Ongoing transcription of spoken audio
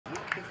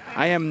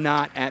I am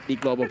not at the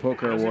Global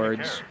Poker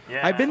Awards.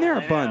 I've been there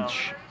a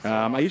bunch.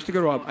 I used to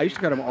go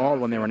to them all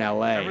when they were in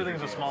LA.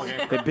 Everything's a small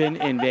game. They've been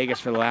in Vegas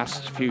for the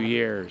last few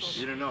years.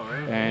 You didn't know,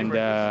 right? And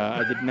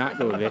I did not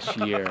go this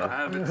year. I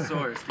have it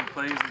sourced. He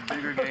plays the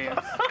bigger games.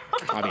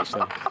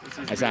 Obviously,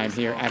 as I am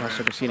here at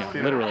Hustler Casino,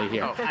 literally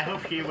here. I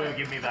hope he will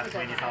give me that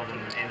 20,000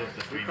 at the end of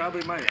the stream. He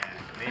probably might.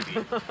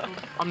 Maybe.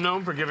 I'm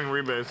known for giving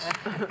rebates.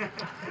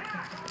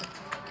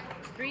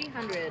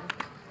 300.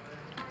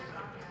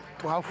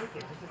 12.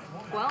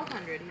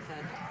 1,200, he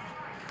said.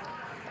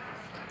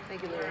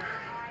 Thank you, Louis.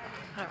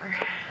 Whatever.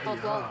 Oh,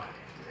 12.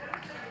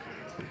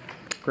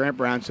 Grant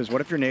Brown says,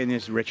 what if your name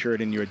is Richard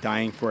and you're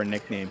dying for a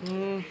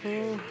nickname?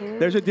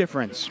 There's a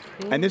difference.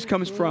 And this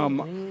comes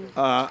from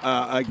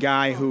a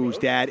guy whose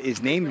dad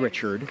is named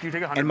Richard,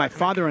 and my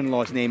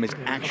father-in-law's name is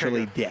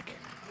actually Dick.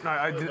 No,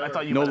 I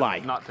thought you No meant lie.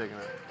 not taking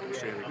it.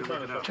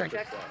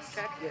 Check.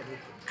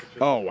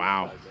 Oh,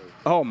 wow.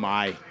 Oh,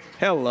 my.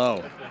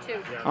 Hello.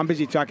 2. I'm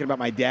busy talking about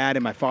my dad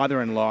and my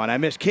father-in-law, and I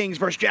miss Kings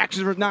versus Jacks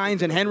versus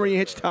Nines, and Henry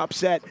hits top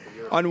set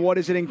on what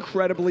is an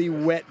incredibly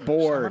wet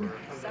board.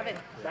 7.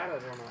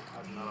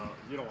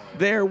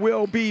 There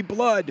will be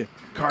blood.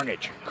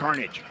 Carnage,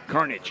 carnage,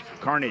 carnage,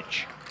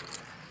 carnage.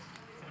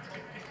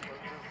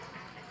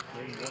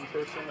 Name one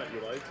person that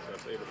you like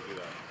that's able to do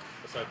that,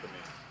 aside from me.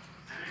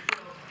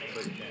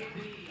 But you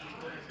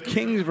can't.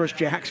 Kings versus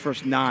Jacks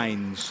versus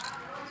Nines.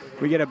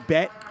 We get a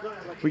bet.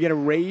 We get a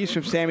raise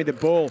from Sammy the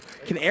Bull.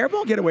 Can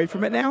Airball get away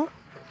from it now?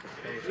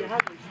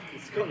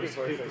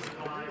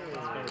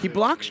 He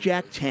blocks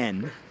Jack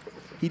 10.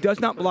 He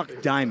does not block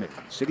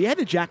diamonds. If he had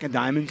the Jack of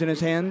Diamonds in his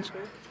hands,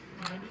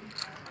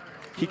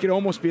 he could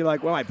almost be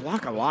like, well, I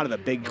block a lot of the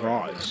big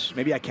draws.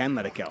 Maybe I can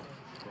let it go.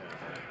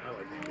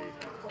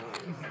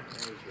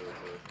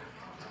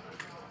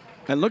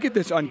 And look at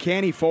this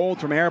uncanny fold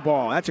from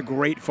Airball. That's a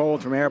great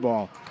fold from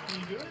Airball.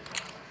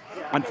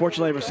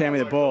 Unfortunately for Sammy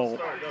the Bull,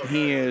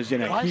 he is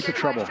in a heap of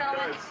trouble.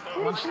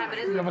 You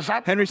have a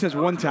shot? Henry says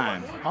one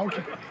time.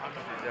 Okay.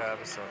 Yeah, I have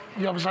a son.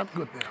 You have a shot?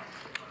 Good there.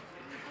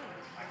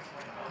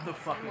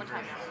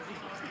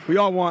 We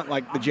all want,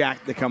 like, the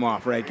Jack to come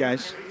off, right,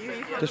 guys?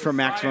 Just for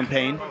maximum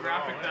pain.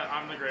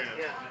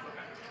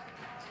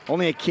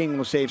 Only a king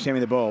will save Sammy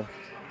the Bull,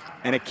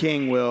 and a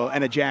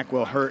Jack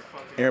will hurt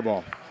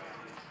Airball.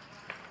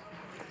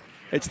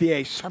 It's the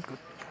ace.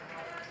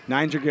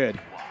 Nines are good.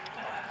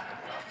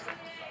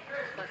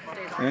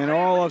 And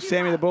all of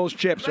Sammy the Bull's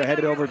chips are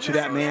headed over to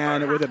that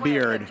man with a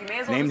beard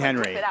named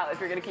Henry. If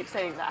you're gonna keep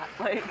saying that,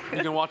 like. You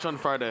can watch on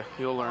Friday.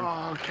 You'll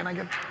learn. Can I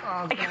get...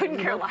 I couldn't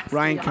care less.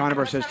 Ryan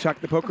Conover says,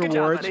 Chuck, the Poker Good job,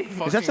 Awards. buddy.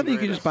 Is that something you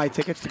can just buy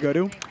tickets to go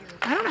to?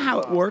 I don't know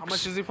how it works. How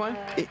much is he playing?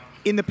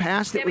 In the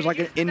past, it was like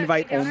an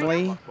invite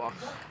only.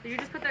 Did you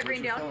just put that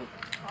green down?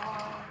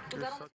 Was that on?